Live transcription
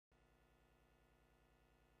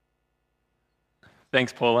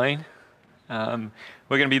Thanks, Pauline. We're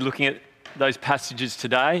going to be looking at those passages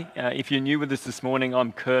today. If you're new with us this morning,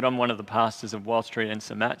 I'm Kurt. I'm one of the pastors of Wild Street and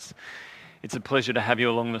St Matt's. It's a pleasure to have you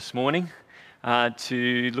along this morning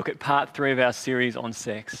to look at part 3 of our series on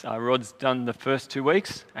sex. Rod's done the first 2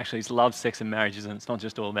 weeks. Actually, he's loved sex and marriages, and it's not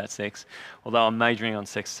just all about sex, although I'm majoring on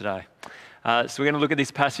sex today. So we're going to look at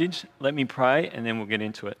this passage. Let me pray, and then we'll get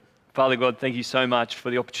into it. Father God, thank you so much for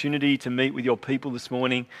the opportunity to meet with your people this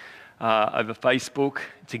morning over Facebook,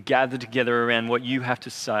 to gather together around what you have to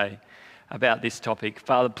say about this topic.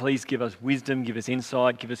 Father, please give us wisdom, give us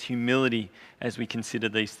insight, give us humility as we consider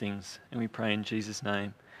these things. And we pray in Jesus'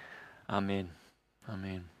 name. Amen.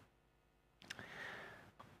 Amen.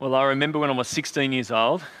 Well, I remember when I was 16 years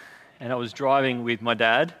old and I was driving with my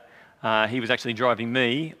dad. He was actually driving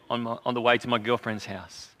me on the way to my girlfriend's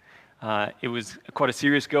house. It was quite a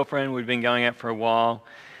serious girlfriend. We'd been going out for a while.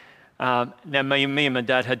 Now, me and my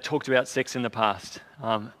dad had talked about sex in the past,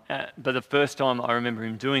 but the first time I remember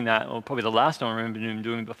him doing that, or probably the last time I remember him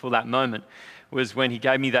doing it before that moment, was when he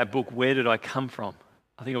gave me that book, Where Did I Come From?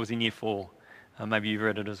 I think it was in year 4. Maybe you've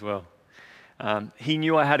read it as well. He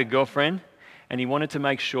knew I had a girlfriend, and he wanted to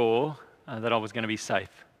make sure that I was going to be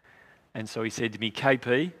safe. And so he said to me,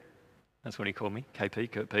 KP, that's what he called me,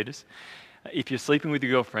 KP, Kurt Peters, if you're sleeping with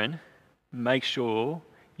your girlfriend, make sure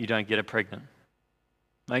you don't get her pregnant.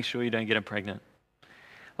 Make sure you don't get her pregnant.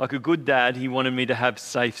 Like a good dad, he wanted me to have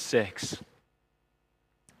safe sex.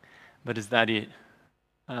 But is that it?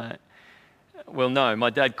 Well, no. My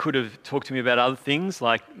dad could have talked to me about other things,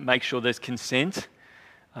 like make sure there's consent,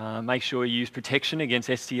 make sure you use protection against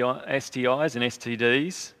STIs and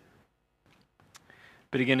STDs.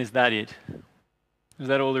 But again, is that it? Is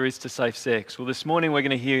that all there is to safe sex? Well, this morning we're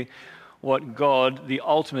going to hear what God, the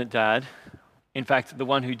ultimate dad, in fact, the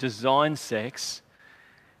one who designed sex,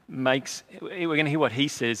 we're going to hear what he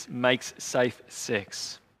says makes safe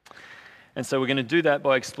sex. And so we're going to do that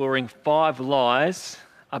by exploring 5 lies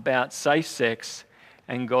about safe sex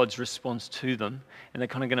and God's response to them. And they're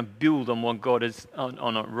kind of going to build on what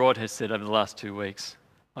Rod has said over the last 2 weeks.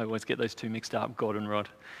 I always get those two mixed up, God and Rod.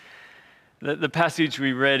 The passage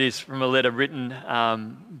we read is from a letter written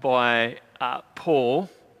by Paul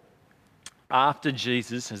after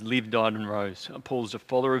Jesus has lived, died, and rose. Paul's a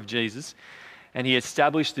follower of Jesus. And he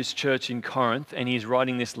established this church in Corinth, and he's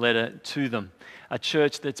writing this letter to them. A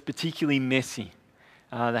church that's particularly messy.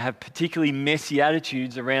 They have particularly messy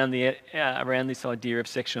attitudes around this idea of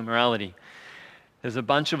sexual morality. There's a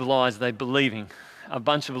bunch of lies they're believing, a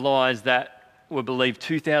bunch of lies that were believed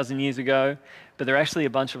 2,000 years ago, but they're actually a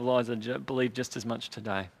bunch of lies that are believed just as much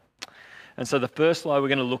today. And so the first lie we're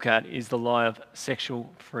going to look at is the lie of sexual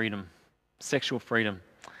freedom. Sexual freedom.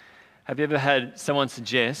 Have you ever had someone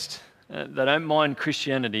suggest they don't mind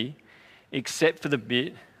Christianity except for the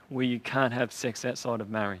bit where you can't have sex outside of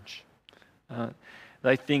marriage?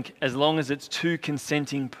 They think as long as it's 2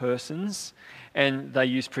 consenting persons and they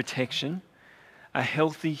use protection, a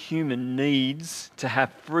healthy human needs to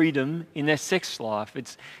have freedom in their sex life.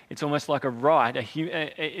 It's almost like a right.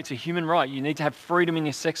 It's a human right. You need to have freedom in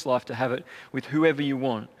your sex life to have it with whoever you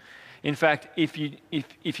want. In fact, if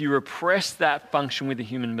you repress that function with a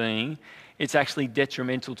human being, it's actually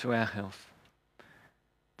detrimental to our health.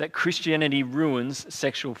 That Christianity ruins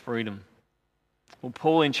sexual freedom. Well,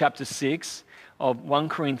 Paul in chapter 6 of 1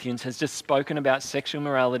 Corinthians has just spoken about sexual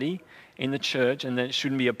morality in the church and that it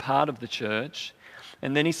shouldn't be a part of the church.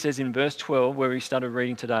 And then he says in verse 12, where we started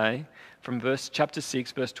reading today, from chapter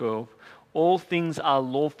 6, verse 12, all things are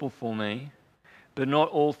lawful for me, but not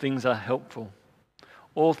all things are helpful.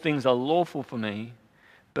 All things are lawful for me,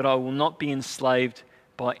 but I will not be enslaved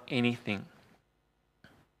by anything.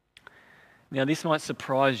 Now, this might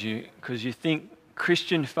surprise you because you think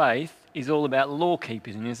Christian faith is all about law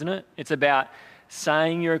keeping, isn't it? It's about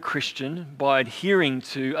saying you're a Christian by adhering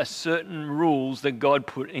to a certain rules that God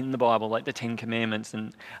put in the Bible, like the 10 Commandments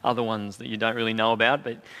and other ones that you don't really know about,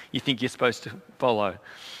 but you think you're supposed to follow.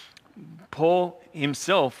 Paul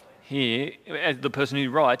himself here, as the person who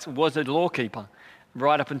writes, was a law keeper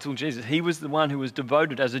right up until Jesus. He was the one who was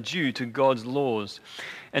devoted as a Jew to God's laws.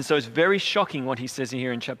 And so it's very shocking what he says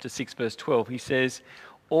here in chapter 6, verse 12. He says,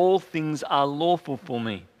 all things are lawful for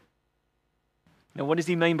me. Now, what does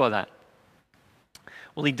he mean by that?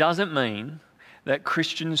 Well, he doesn't mean that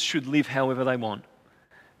Christians should live however they want.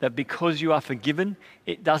 That because you are forgiven,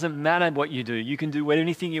 it doesn't matter what you do. You can do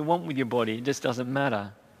anything you want with your body. It just doesn't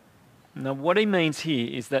matter. Now, what he means here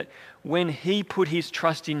is that when he put his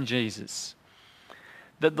trust in Jesus,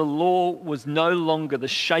 that the law was no longer the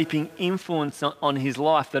shaping influence on his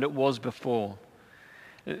life that it was before.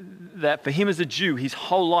 That for him as a Jew, his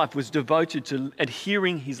whole life was devoted to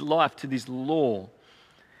adhering his life to this law.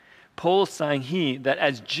 Paul is saying here that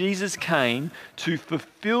as Jesus came to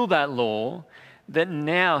fulfill that law, that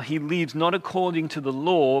now he lives not according to the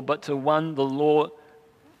law, but to one the law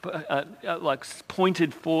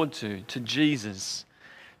pointed forward to Jesus.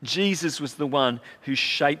 Jesus was the one who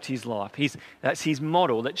shaped his life. That's his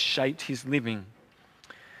model that shaped his living.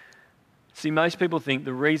 See, most people think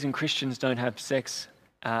the reason Christians don't have sex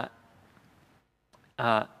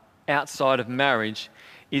outside of marriage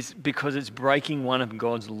is because it's breaking one of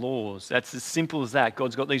God's laws. That's as simple as that.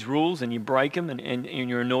 God's got these rules and you break them and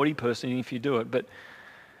you're a naughty person if you do it. But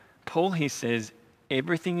Paul here says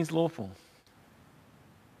everything is lawful.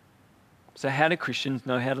 So how do Christians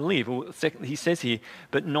know how to live? Well, he says here,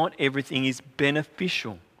 but not everything is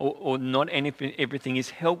beneficial or not everything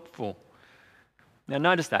is helpful. Now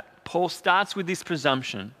notice that. Paul starts with this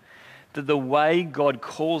presumption that the way God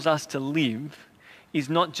calls us to live is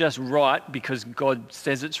not just right because God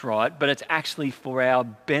says it's right, but it's actually for our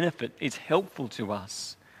benefit. It's helpful to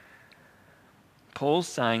us. Paul's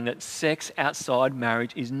saying that sex outside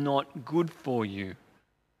marriage is not good for you.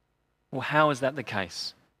 Well, how is that the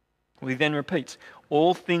case? Well, he then repeats,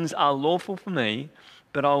 all things are lawful for me,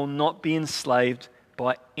 but I will not be enslaved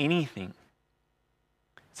by anything.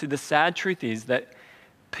 See, the sad truth is that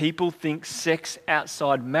people think sex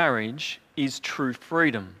outside marriage is true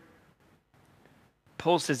freedom.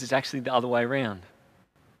 Paul says it's actually the other way around.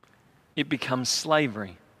 It becomes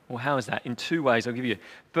slavery. Well, how is that? In two ways I'll give you.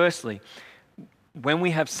 Firstly, when we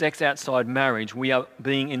have sex outside marriage, we are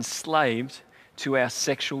being enslaved to our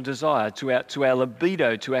sexual desire, to our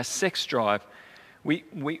libido, to our sex drive.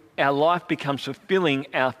 Our life becomes fulfilling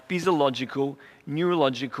our physiological,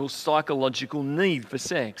 neurological, psychological need for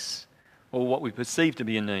sex, or what we perceive to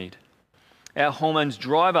be a need. Our hormones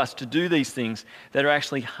drive us to do these things that are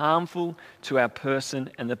actually harmful to our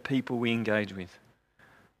person and the people we engage with.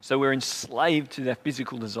 So we're enslaved to their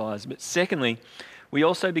physical desires. But secondly, we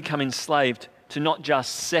also become enslaved to not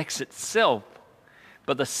just sex itself,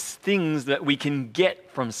 but the things that we can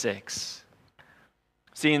get from sex.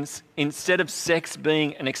 See, instead of sex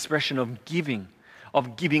being an expression of giving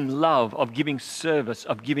love, of giving service,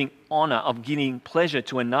 of giving honor, of giving pleasure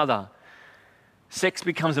to another, sex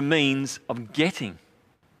becomes a means of getting,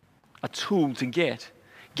 a tool to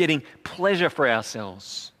getting pleasure for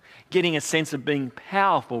ourselves, getting a sense of being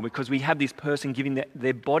powerful because we have this person giving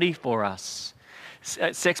their body for us.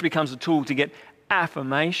 Sex becomes a tool to get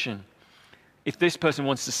affirmation. If this person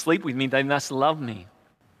wants to sleep with me, they must love me.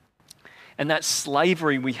 And that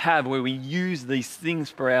slavery we have where we use these things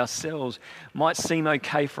for ourselves might seem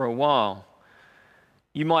okay for a while.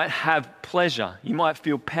 You might have pleasure, you might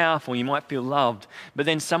feel powerful, you might feel loved, but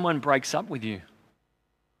then someone breaks up with you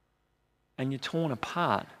and you're torn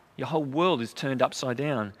apart. Your whole world is turned upside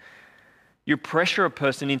down. You pressure a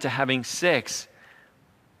person into having sex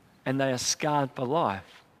and they are scarred for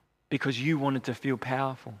life because you wanted to feel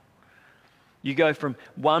powerful. You go from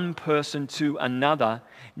one person to another,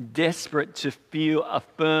 desperate to feel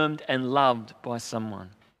affirmed and loved by someone.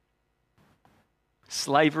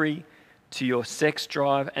 Slavery to your sex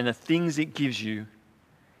drive and the things it gives you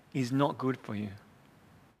is not good for you.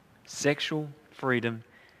 Sexual freedom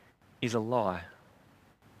is a lie.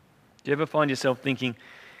 Do you ever find yourself thinking,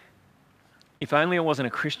 if only I wasn't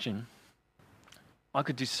a Christian, I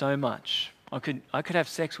could do so much. I could have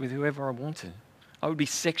sex with whoever I wanted. I would be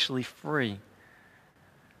sexually free.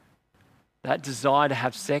 That desire to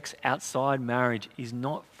have sex outside marriage is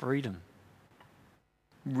not freedom.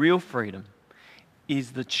 Real freedom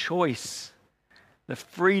is the choice, the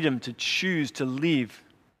freedom to choose to live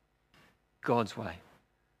God's way,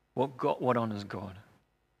 what honors God,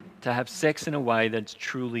 to have sex in a way that's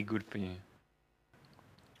truly good for you.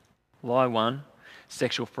 Lie 1,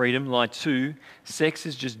 sexual freedom. Lie 2, sex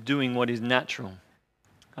is just doing what is natural.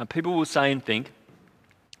 People will say and think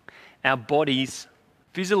our bodies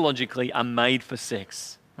physiologically are made for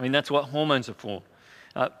sex. I mean, that's what hormones are for.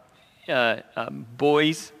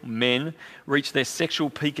 Boys, men, reach their sexual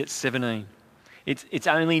peak at 17. It's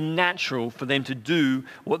only natural for them to do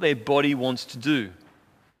what their body wants to do.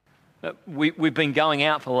 We've been going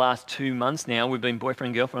out for the last 2 months now. We've been boyfriend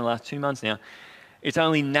and girlfriend for the last 2 months now. It's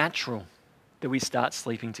only natural that we start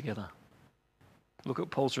sleeping together. Look at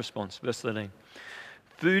Paul's response, verse 13.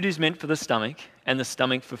 Food is meant for the stomach and the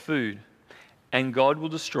stomach for food, and God will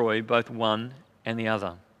destroy both one and the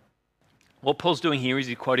other. What Paul's doing here is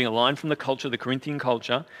he's quoting a line from the culture, the Corinthian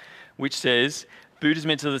culture, which says, food is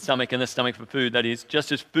meant for the stomach and the stomach for food. That is,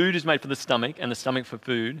 just as food is made for the stomach and the stomach for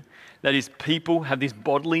food, that is, people have this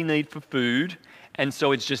bodily need for food, and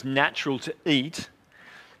so it's just natural to eat.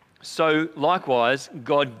 So likewise,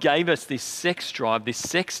 God gave us this sex drive, this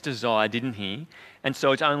sex desire, didn't he? And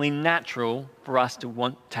so it's only natural for us to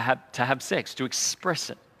want to have sex, to express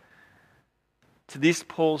it. To this,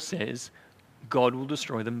 Paul says, God will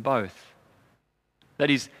destroy them both.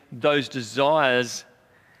 That is, those desires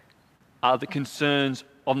are the concerns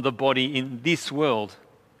of the body in this world,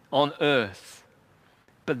 on earth,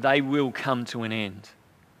 but they will come to an end.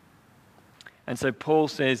 And so Paul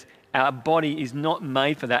says, our body is not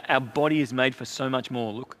made for that. Our body is made for so much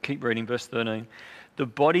more. Look, keep reading verse 13. The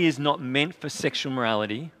body is not meant for sexual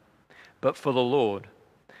morality, but for the Lord,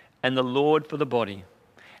 and the Lord for the body.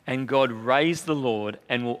 And God raised the Lord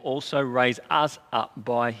and will also raise us up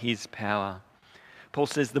by his power. Paul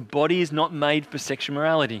says the body is not made for sexual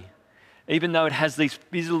morality, even though it has these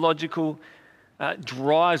physiological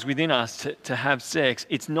drives within us to have sex.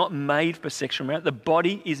 It's not made for sexual morality. The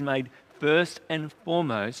body is made first and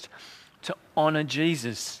foremost to honor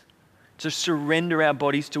Jesus, to surrender our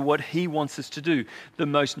bodies to what he wants us to do. The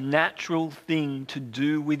most natural thing to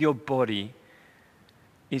do with your body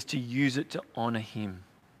is to use it to honor him.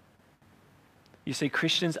 You see,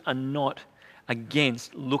 Christians are not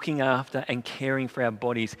against looking after and caring for our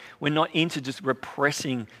bodies. We're not into just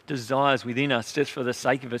repressing desires within us just for the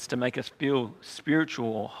sake of it to make us feel spiritual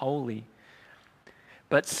or holy.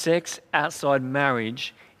 But sex outside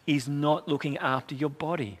marriage is not looking after your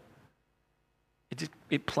body.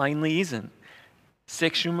 It plainly isn't.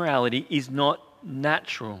 Sexual morality is not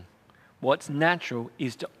natural. What's natural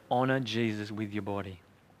is to honor Jesus with your body.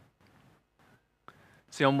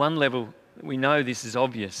 See, on one level, we know this is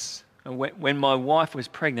obvious. When my wife was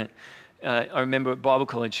pregnant, I remember at Bible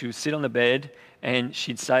college, she would sit on the bed and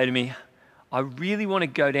she'd say to me, I really want to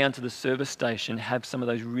go down to the service station and have some of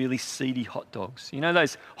those really seedy hot dogs. You know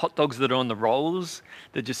those hot dogs that are on the rollers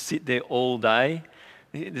that just sit there all day?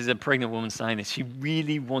 There's a pregnant woman saying this. She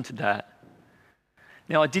really wanted that.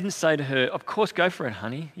 Now, I didn't say to her, of course, go for it,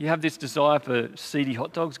 honey. You have this desire for seedy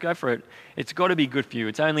hot dogs, go for it. It's got to be good for you.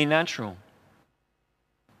 It's only natural.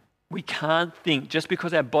 We can't think just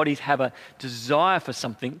because our bodies have a desire for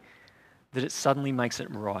something that it suddenly makes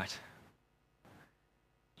it right.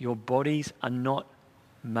 Your bodies are not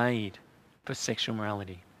made for sexual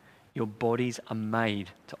morality. Your bodies are made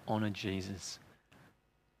to honor Jesus.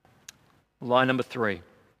 Lie number 3.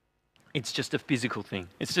 It's just a physical thing.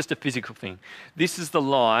 It's just a physical thing. This is the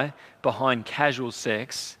lie behind casual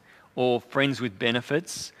sex or friends with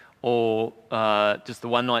benefits or just the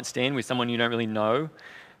one-night stand with someone you don't really know.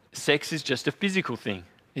 Sex is just a physical thing.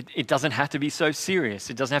 It doesn't have to be so serious.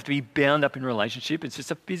 It doesn't have to be bound up in relationship. It's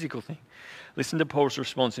just a physical thing. Listen to Paul's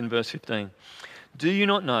response in verse 15. Do you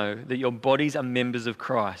not know that your bodies are members of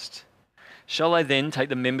Christ? Shall I then take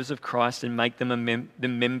the members of Christ and make them the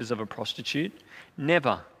members of a prostitute?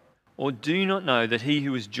 Never. Or do you not know that he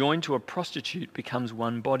who is joined to a prostitute becomes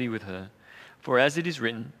one body with her? For as it is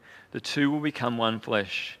written, the two will become one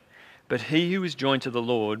flesh. But he who is joined to the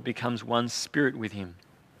Lord becomes one spirit with him.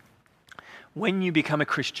 When you become a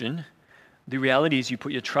Christian, the reality is you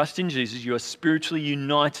put your trust in Jesus. You are spiritually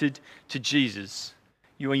united to Jesus.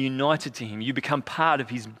 You are united to him. You become part of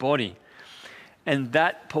his body. And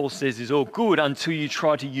that, Paul says, is all good until you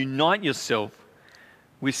try to unite yourself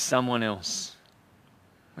with someone else.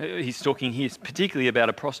 He's talking here particularly about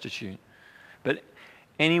a prostitute. But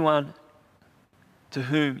anyone to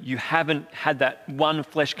whom you haven't had that one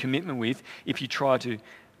flesh commitment with, if you try to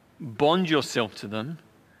bond yourself to them,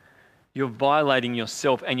 you're violating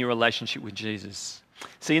yourself and your relationship with Jesus.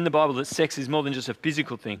 See, in the Bible, that sex is more than just a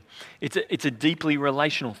physical thing. It's a deeply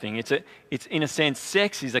relational thing. It's in a sense,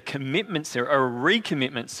 sex is a commitment, a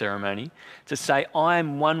recommitment ceremony to say, I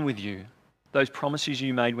am one with you. Those promises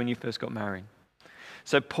you made when you first got married.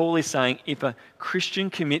 So Paul is saying, if a Christian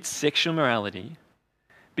commits sexual morality,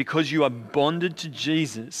 because you are bonded to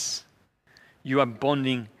Jesus, you are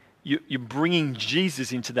bonding, you're bringing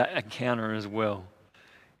Jesus into that encounter as well.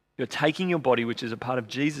 You're taking your body, which is a part of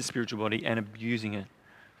Jesus' spiritual body, and abusing it.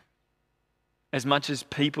 As much as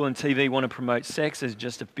people and TV want to promote sex as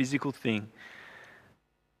just a physical thing,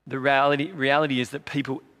 the reality is that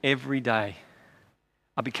people every day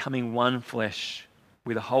are becoming one flesh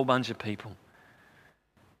with a whole bunch of people.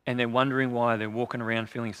 And they're wondering why they're walking around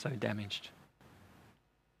feeling so damaged.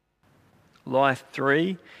 Life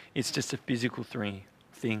 3, it's just a physical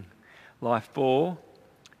thing. Life 4,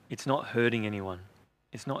 it's not hurting anyone.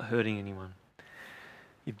 It's not hurting anyone.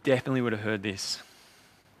 You definitely would have heard this.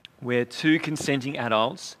 We're two consenting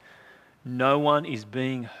adults. No one is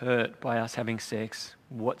being hurt by us having sex.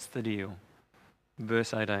 What's the deal?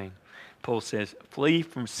 Verse 18, Paul says, flee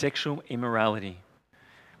from sexual immorality.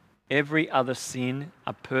 Every other sin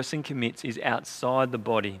a person commits is outside the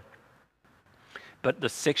body, but the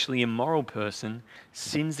sexually immoral person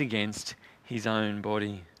sins against his own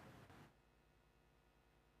body.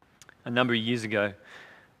 A number of years ago,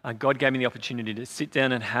 God gave me the opportunity to sit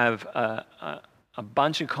down and have a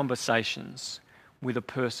bunch of conversations with a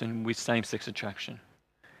person with same-sex attraction.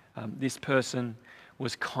 This person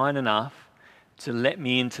was kind enough to let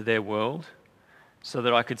me into their world so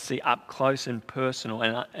that I could see up close and personal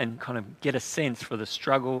and kind of get a sense for the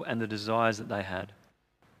struggle and the desires that they had.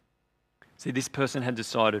 See, this person had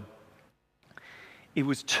decided it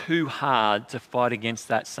was too hard to fight against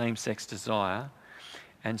that same-sex desire,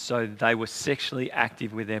 and so they were sexually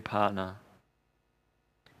active with their partner.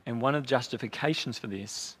 And one of the justifications for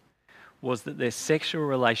this was that their sexual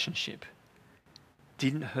relationship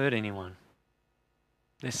didn't hurt anyone.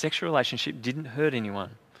 Their sexual relationship didn't hurt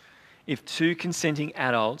anyone. If two consenting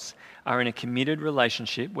adults are in a committed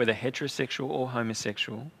relationship, whether heterosexual or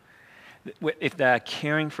homosexual, if they are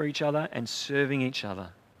caring for each other and serving each other,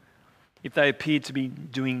 if they appear to be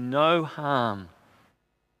doing no harm,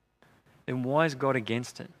 then why is God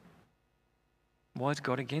against it? Why is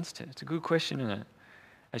God against it? It's a good question, isn't it?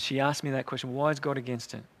 As she asked me that question, why is God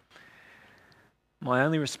against it? My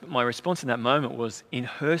response in that moment was, in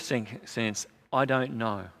her sense, I don't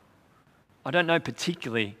know. I don't know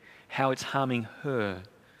particularly how it's harming her.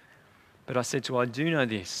 But I said to her, I do know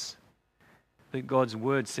this, that God's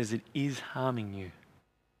word says it is harming you.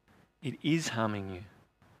 It is harming you.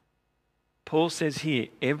 Paul says here,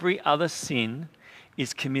 every other sin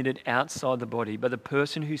is committed outside the body, but the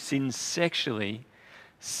person who sins sexually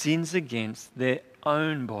sins against their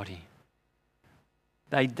own body.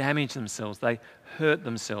 They damage themselves, they hurt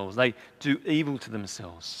themselves, they do evil to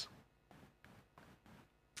themselves.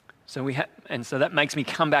 So that makes me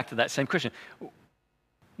come back to that same question.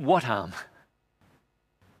 What harm?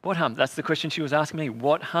 What harm? That's the question she was asking me.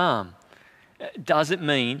 What harm? Does it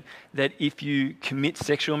mean that if you commit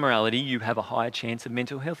sexual immorality, you have a higher chance of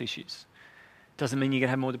mental health issues? Does it mean you're going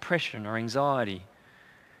to have more depression or anxiety?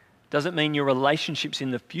 Does it mean your relationships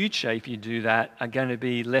in the future, if you do that, are going to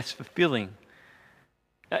be less fulfilling?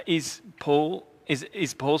 Is Paul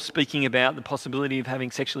speaking about the possibility of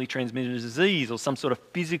having sexually transmitted disease or some sort of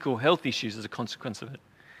physical health issues as a consequence of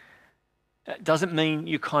it? Does it mean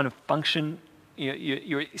you kind of function,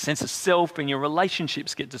 your sense of self and your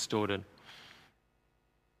relationships get distorted?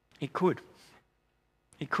 It could.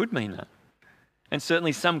 It could mean that. And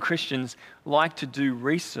certainly some Christians like to do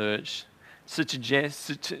research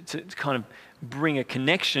to kind of bring a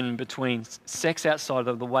connection between sex outside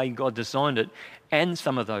of the way God designed it and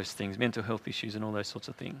some of those things, mental health issues and all those sorts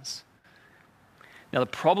of things. Now, the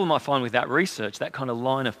problem I find with that research, that kind of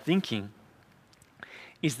line of thinking,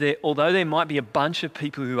 is that although there might be a bunch of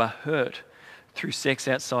people who are hurt through sex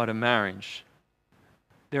outside of marriage,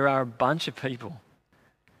 there are a bunch of people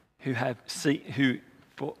who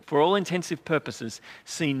for all intensive purposes,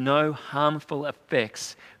 see no harmful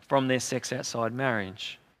effects from their sex outside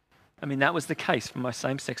marriage. I mean, that was the case for my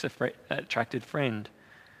same-sex attracted friend.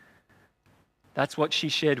 That's what she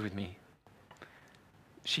shared with me.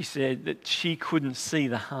 She said that she couldn't see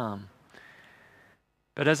the harm.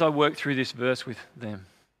 But as I worked through this verse with them,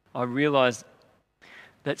 I realized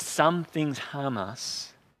that some things harm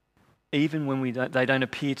us even when they don't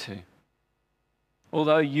appear to.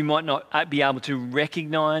 Although you might not be able to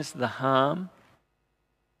recognize the harm,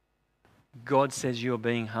 God says you're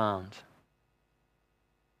being harmed.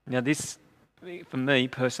 Now this, for me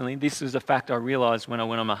personally, this is a fact I realised when I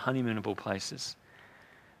went on my honeymoon of all places.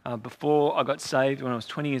 Before I got saved, when I was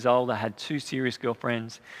 20 years old, I had 2 serious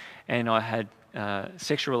girlfriends and I had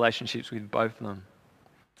sexual relationships with both of them.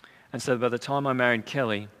 And so by the time I married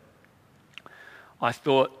Kelly, I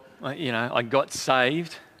thought, I got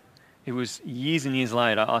saved. It was years and years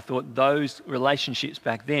later. I thought those relationships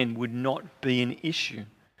back then would not be an issue.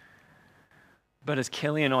 But as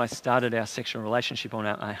Kelly and I started our sexual relationship on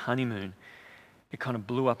our honeymoon, it kind of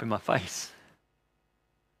blew up in my face.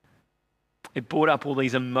 It brought up all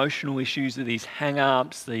these emotional issues, these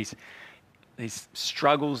hang-ups, these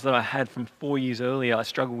struggles that I had from 4 years earlier. I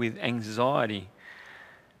struggled with anxiety.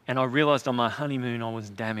 And I realised on my honeymoon I was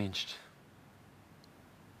damaged.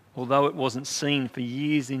 Although it wasn't seen for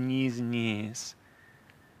years and years and years,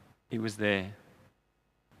 it was there.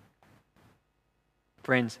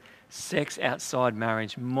 Friends, sex outside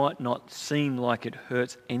marriage might not seem like it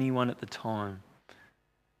hurts anyone at the time,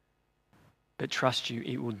 but trust you,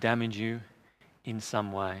 it will damage you in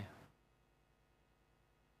some way.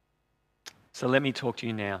 So let me talk to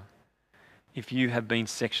you now. If you have been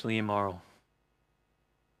sexually immoral,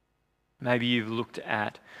 maybe you've looked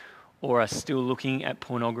at or are still looking at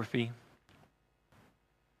pornography.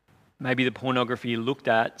 Maybe the pornography you looked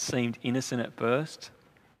at seemed innocent at first,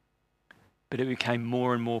 but it became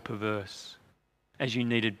more and more perverse as you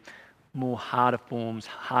needed more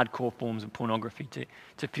hardcore forms of pornography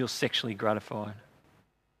to feel sexually gratified.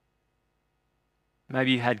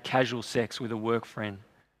 Maybe you had casual sex with a work friend.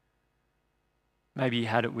 Maybe you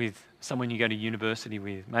had it with someone you go to university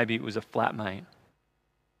with. Maybe it was a flatmate.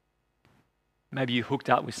 Maybe you hooked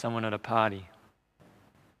up with someone at a party.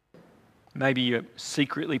 Maybe you're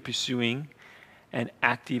secretly pursuing an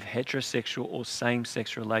active heterosexual or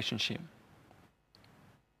same-sex relationship.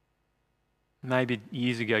 Maybe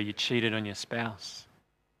years ago you cheated on your spouse.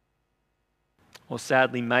 Or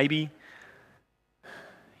sadly, maybe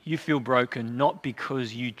you feel broken not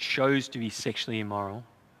because you chose to be sexually immoral,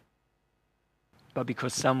 but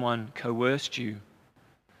because someone coerced you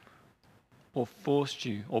or forced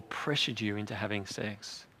you or pressured you into having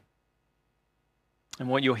sex. And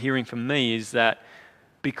what you're hearing from me is that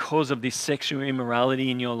because of this sexual immorality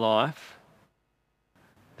in your life,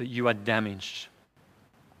 that you are damaged.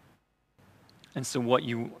 And so what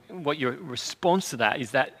your response to that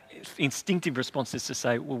is that instinctive response is to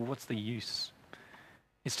say, well, what's the use?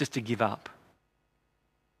 It's just to give up.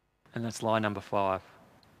 And that's lie number 5.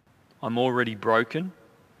 I'm already broken,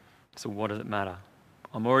 so what does it matter?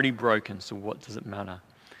 I'm already broken, so what does it matter?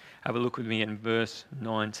 Have a look with me in verse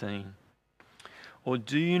 19. Or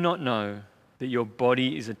do you not know that your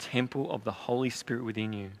body is a temple of the Holy Spirit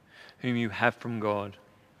within you, whom you have from God?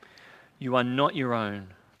 You are not your own,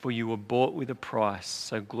 for you were bought with a price,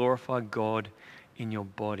 so glorify God in your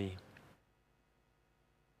body.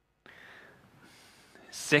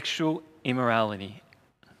 Sexual immorality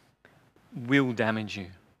will damage you.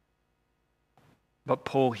 But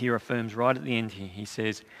Paul here affirms right at the end here, he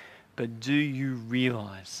says, but do you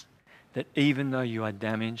realize that even though you are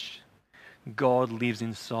damaged, God lives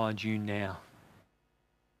inside you now?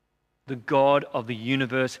 The God of the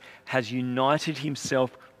universe has united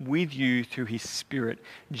himself with you through his Spirit.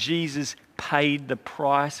 Jesus paid the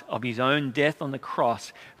price of his own death on the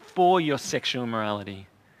cross for your sexual immorality.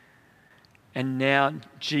 And now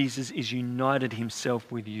Jesus is united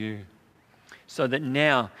himself with you. So that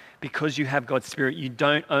now, because you have God's Spirit, you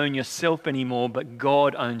don't own yourself anymore, but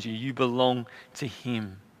God owns you. You belong to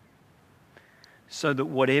him. So that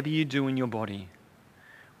whatever you do in your body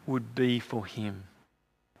would be for him.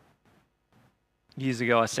 Years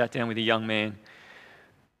ago, I sat down with a young man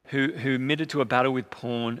who admitted to a battle with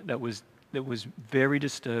porn that was very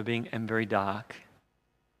disturbing and very dark.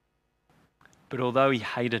 But although he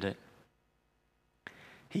hated it,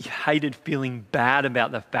 he hated feeling bad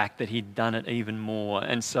about the fact that he'd done it even more.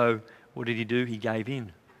 And so what did he do? He gave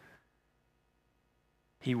in.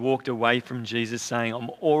 He walked away from Jesus saying, I'm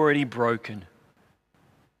already broken.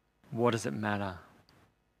 What does it matter?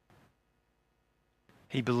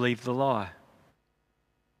 He believed the lie.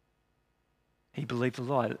 He believed the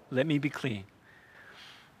lie. Let me be clear.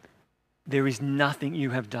 There is nothing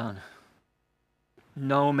you have done,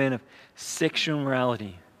 no amount of sexual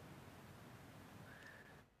immorality,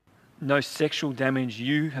 no sexual damage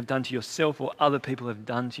you have done to yourself or other people have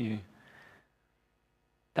done to you,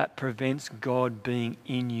 that prevents God being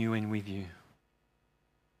in you and with you.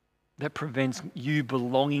 That prevents you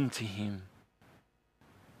belonging to him.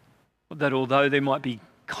 That although there might be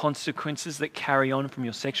consequences that carry on from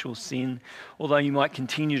your sexual sin, although you might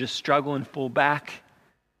continue to struggle and fall back,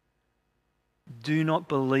 do not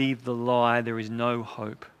believe the lie, there is no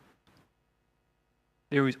hope.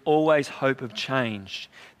 There is always hope of change.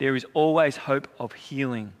 There is always hope of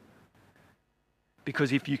healing.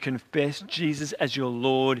 Because if you confess Jesus as your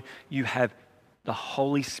Lord, you have the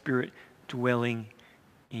Holy Spirit dwelling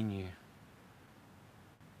in you.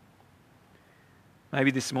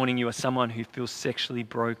 Maybe this morning you are someone who feels sexually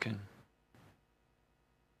broken.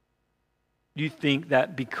 You think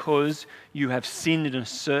that because you have sinned in a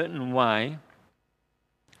certain way,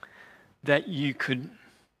 that you could,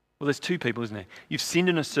 well, there's two people, isn't there? You've sinned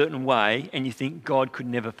in a certain way and you think God could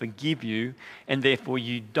never forgive you and therefore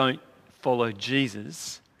you don't follow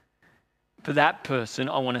Jesus. For that person,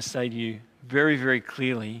 I want to say to you very, very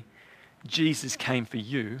clearly, Jesus came for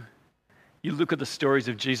you. You look at the stories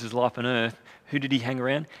of Jesus' life on earth, who did he hang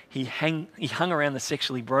around? He hung around the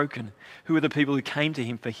sexually broken. Who are the people who came to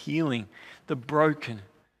him for healing? The broken.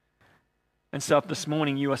 And so if this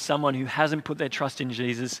morning you are someone who hasn't put their trust in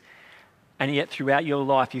Jesus, and yet throughout your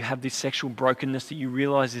life you have this sexual brokenness that you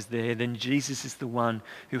realize is there, then Jesus is the one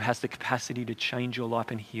who has the capacity to change your life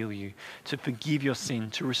and heal you, to forgive your sin,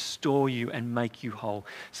 to restore you and make you whole.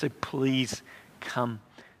 So please come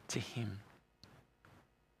to him.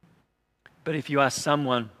 But if you are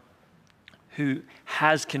someone who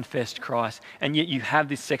has confessed Christ, and yet you have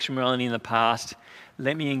this sexual morality in the past,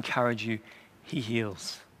 let me encourage you, he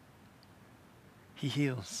heals. He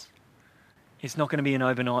heals. It's not going to be an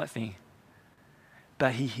overnight thing,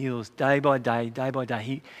 but he heals day by day, day by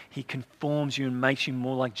day. He conforms you and makes you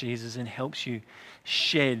more like Jesus and helps you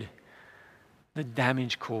shed the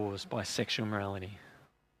damage caused by sexual morality.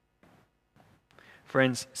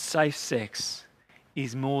 Friends, safe sex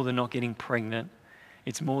is more than not getting pregnant.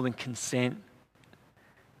 It's more than consent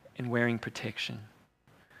and wearing protection.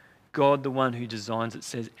 God, the one who designs it,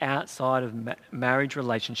 says outside of marriage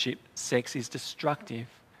relationship, sex is destructive.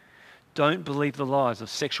 Don't believe the lies of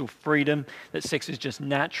sexual freedom, that sex is just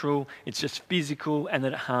natural, it's just physical, and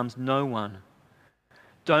that it harms no one.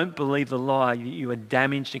 Don't believe the lie that you are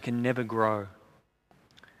damaged and can never grow.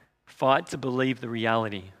 Fight to believe the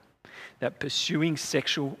reality that pursuing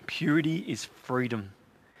sexual purity is freedom.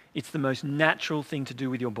 It's the most natural thing to do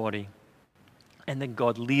with your body, and that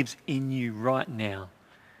God lives in you right now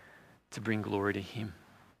to bring glory to him.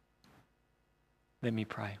 Let me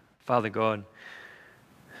pray. Father God,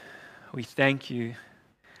 we thank you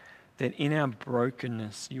that in our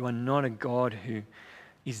brokenness, you are not a God who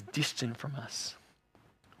is distant from us.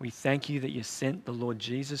 We thank you that you sent the Lord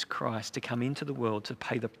Jesus Christ to come into the world to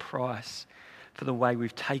pay the price for the way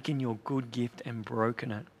we've taken your good gift and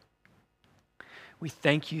broken it. We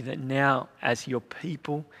thank you that now, as your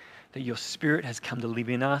people, that your Spirit has come to live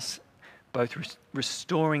in us, both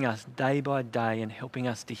restoring us day by day and helping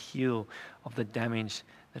us to heal of the damage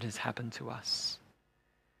that has happened to us.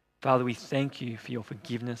 Father, we thank you for your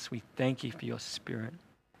forgiveness. We thank you for your Spirit.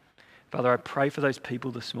 Father, I pray for those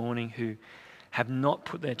people this morning who have not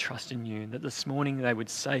put their trust in you, that this morning they would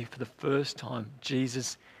say for the first time,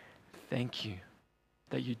 Jesus, thank you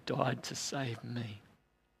that you died to save me.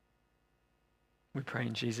 We pray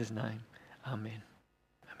in Jesus' name. Amen.